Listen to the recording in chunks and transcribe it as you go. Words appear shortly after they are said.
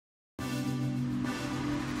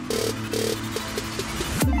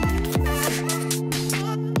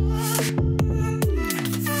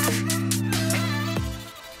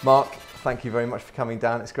Mark, thank you very much for coming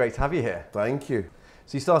down. It's great to have you here. Thank you.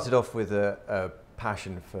 So you started off with a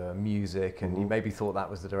passion for music, and you maybe thought that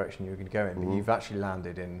was the direction you were going to go in, but you've actually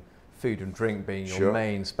landed in food and drink being your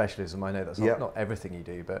main specialism. I know that's not everything you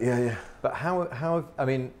do, but But how? I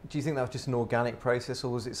mean, do you think that was just an organic process,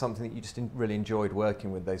 or was it something that you just really enjoyed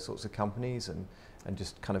working with those sorts of companies and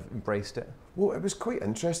just kind of embraced it? Well, it was quite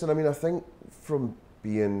interesting. I mean, I think from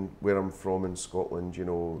being where I'm from in Scotland, you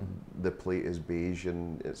know, the plate is beige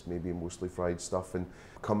and it's maybe mostly fried stuff, and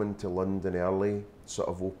coming to London early sort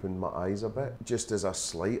of opened my eyes a bit. Just as a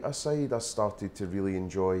slight aside, I started to really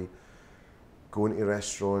enjoy going to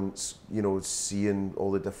restaurants, you know, seeing all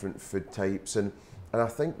the different food types, and I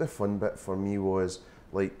think the fun bit for me was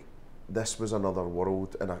like this was another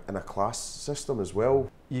world in a class system as well.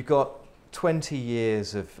 You got 20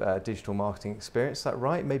 years of digital marketing experience, is that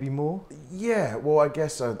right? Maybe more? Yeah, well, I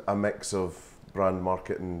guess a mix of brand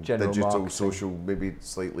marketing, general digital, marketing. social, maybe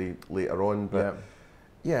slightly later on, but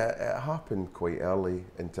yeah, it happened quite early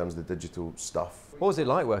in terms of the digital stuff. What was it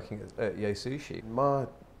like working at Yo Sushi? My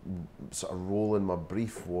sort of role in my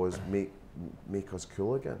brief was make us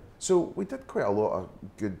cool again. So we did quite a lot of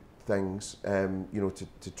good things, you know,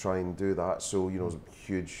 to try and do that. So, you know,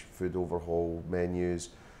 huge food overhaul,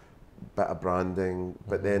 menus, bit of branding,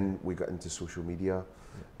 but then we got into social media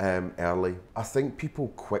early. I think people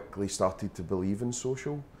quickly started to believe in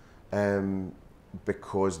social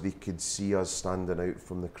because they could see us standing out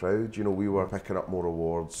from the crowd. You know, we were picking up more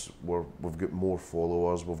awards, we've got more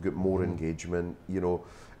followers, we've got more engagement, you know,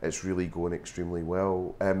 it's really going extremely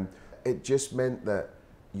well. It just meant that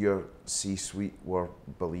your C-suite were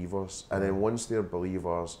believers, and then once they're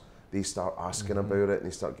believers, they start asking about it and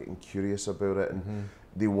they start getting curious about it, and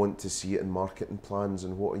they want to see it in marketing plans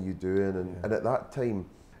and what are you doing, and at that time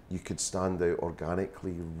you could stand out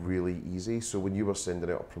organically really easy. So when you were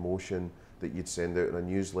sending out a promotion that you'd send out in a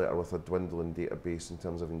newsletter with a dwindling database in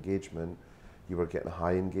terms of engagement, you were getting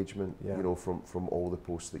high engagement, you know, from all the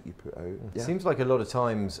posts that you put out. It seems like a lot of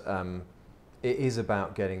times it is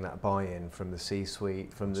about getting that buy-in from the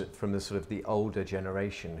C-suite, from the sort of the older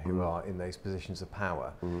generation who are in those positions of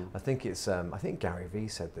power. I think it's I think Gary Vee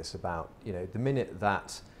said this about, you know, the minute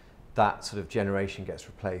that sort of generation gets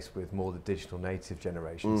replaced with more the digital native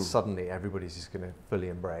generation, suddenly everybody's just going to fully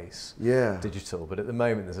embrace digital. But at the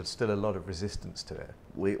moment, there's still a lot of resistance to it.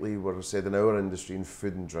 Lately, we're said in our industry, in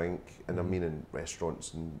food and drink, and I mean in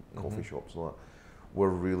restaurants and coffee shops and all that, we're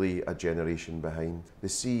really a generation behind. The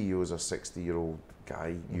CEO is a 60-year-old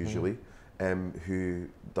guy, usually, who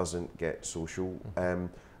doesn't get social.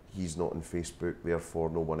 He's not on Facebook, therefore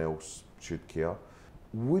no one else should care.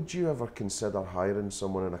 Would you ever consider hiring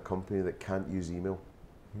someone in a company that can't use email?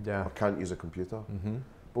 Or can't use a computer?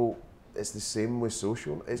 Well, it's the same with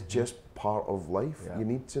social. It's just part of life. You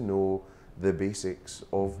need to know the basics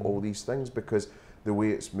of all these things, because the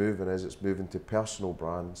way it's moving is it's moving to personal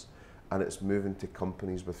brands, and it's moving to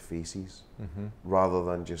companies with faces rather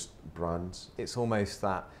than just brands. It's almost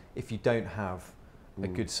that if you don't have a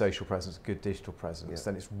good social presence, a good digital presence,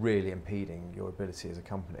 then it's really impeding your ability as a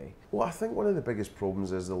company. Well, I think one of the biggest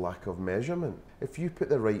problems is the lack of measurement. If you put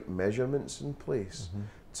the right measurements in place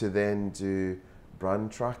to then do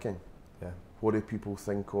brand tracking, what do people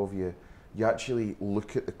think of you? You actually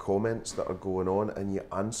look at the comments that are going on and you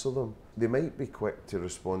answer them. They might be quick to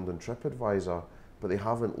respond on TripAdvisor, but they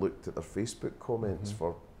haven't looked at their Facebook comments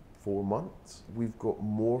for 4 months. We've got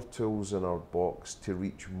more tools in our box to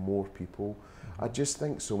reach more people. I just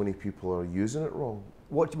think so many people are using it wrong.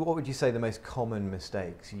 What would you say the most common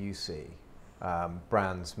mistakes you see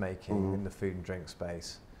brands making in the food and drink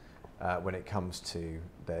space when it comes to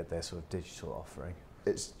their sort of digital offering?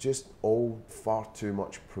 It's just all far too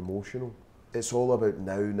much promotional. It's all about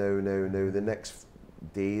now, the next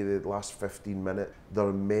day, the last 15 minutes.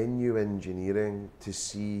 They're menu engineering to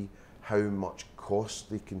see how much cost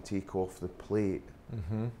they can take off the plate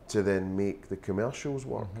to then make the commercials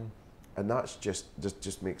work. And that's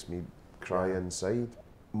just makes me cry inside.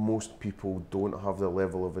 Most people don't have the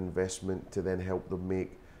level of investment to then help them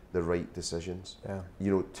make the right decisions.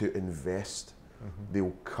 You know, to invest,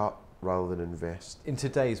 they'll cut rather than invest. In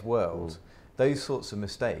today's world, those sorts of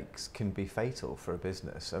mistakes can be fatal for a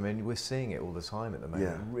business. I mean, we're seeing it all the time at the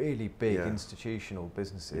moment. Really big institutional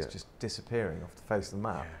businesses just disappearing off the face of the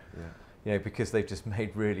map. You know, because they've just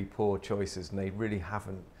made really poor choices and they really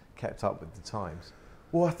haven't kept up with the times.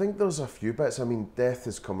 Well, I think there's a few bits. I mean, death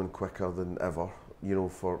is coming quicker than ever, you know,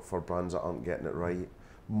 for brands that aren't getting it right.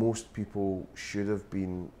 most people should have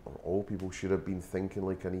been, or all people should have been thinking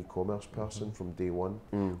like an e-commerce person from day one.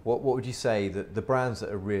 What would you say that the brands that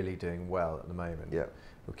are really doing well at the moment, Yeah.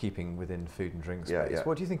 or keeping within food and drink space, Yeah.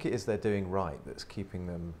 what do you think it is they're doing right that's keeping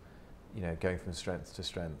them, going from strength to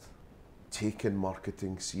strength? Taking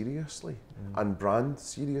marketing seriously and brand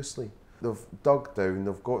seriously. They've dug down,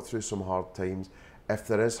 they've got through some hard times. If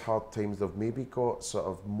there is hard times, they've maybe got sort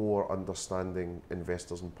of more understanding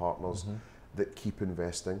investors and partners that keep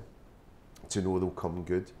investing to know they'll come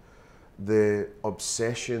good. The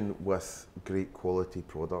obsession with great quality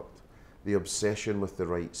product, the obsession with the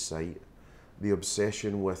right site, the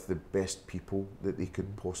obsession with the best people that they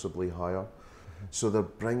could possibly hire. So they're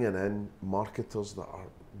bringing in marketers that are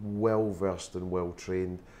well versed and well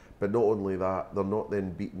trained, but not only that, they're not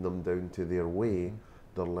then beating them down to their way,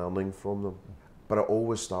 they're learning from them. But it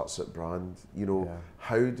always starts at brand.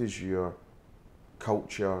 How does your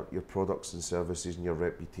culture, your products and services and your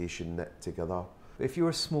reputation knit together? If you're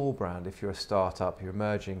a small brand, if you're a startup, you're an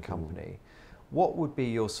emerging company, what would be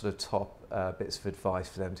your sort of top bits of advice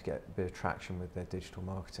for them to get a bit of traction with their digital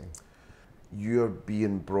marketing? You're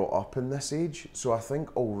being brought up in this age, so I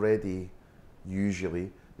think already,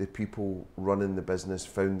 usually, the people running the business,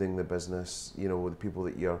 founding the business, the people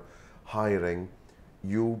that you're hiring,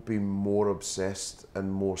 you'll be more obsessed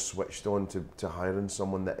and more switched on to hiring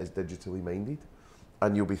someone that is digitally minded,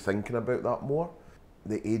 and you'll be thinking about that more.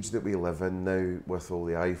 The age that we live in now, with all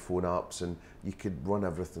the iPhone apps, and you could run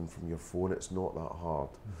everything from your phone, it's not that hard.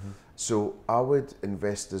 So I would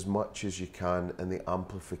invest as much as you can in the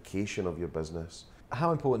amplification of your business.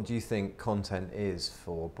 How important do you think content is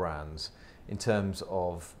for brands in terms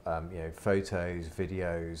of photos,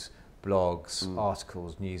 videos, blogs,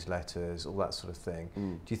 articles, newsletters, all that sort of thing?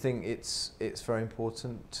 Do you think it's very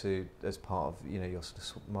important as part of your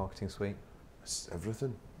sort of marketing suite? It's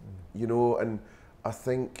everything, and I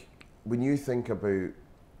think when you think about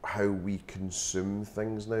how we consume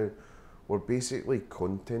things now, we're basically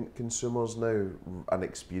content consumers now and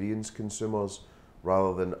experience consumers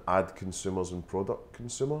rather than ad consumers and product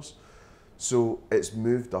consumers. So it's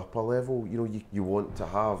moved up a level. You want to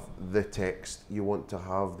have the text, you want to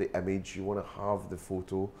have the image, you want to have the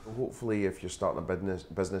photo. Hopefully, if you're starting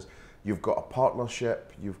a business, you've got a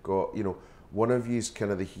partnership, you've got, one of you's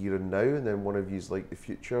kind of the here and now, and then one of you's like the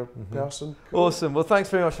future person. Cool. Awesome. Well, thanks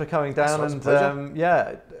very much for coming down. And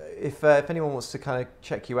if anyone wants to kind of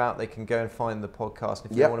check you out, they can go and find the podcast.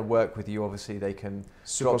 If they want to work with you, obviously they can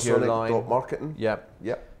drop you a line. Supersonic.marketing. Yep.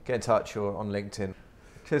 Get in touch or on LinkedIn.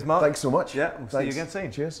 Cheers, Mark. Thanks so much. Yeah, we'll see you again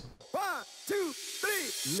soon. Cheers. 1, 2, 3,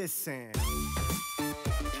 listen.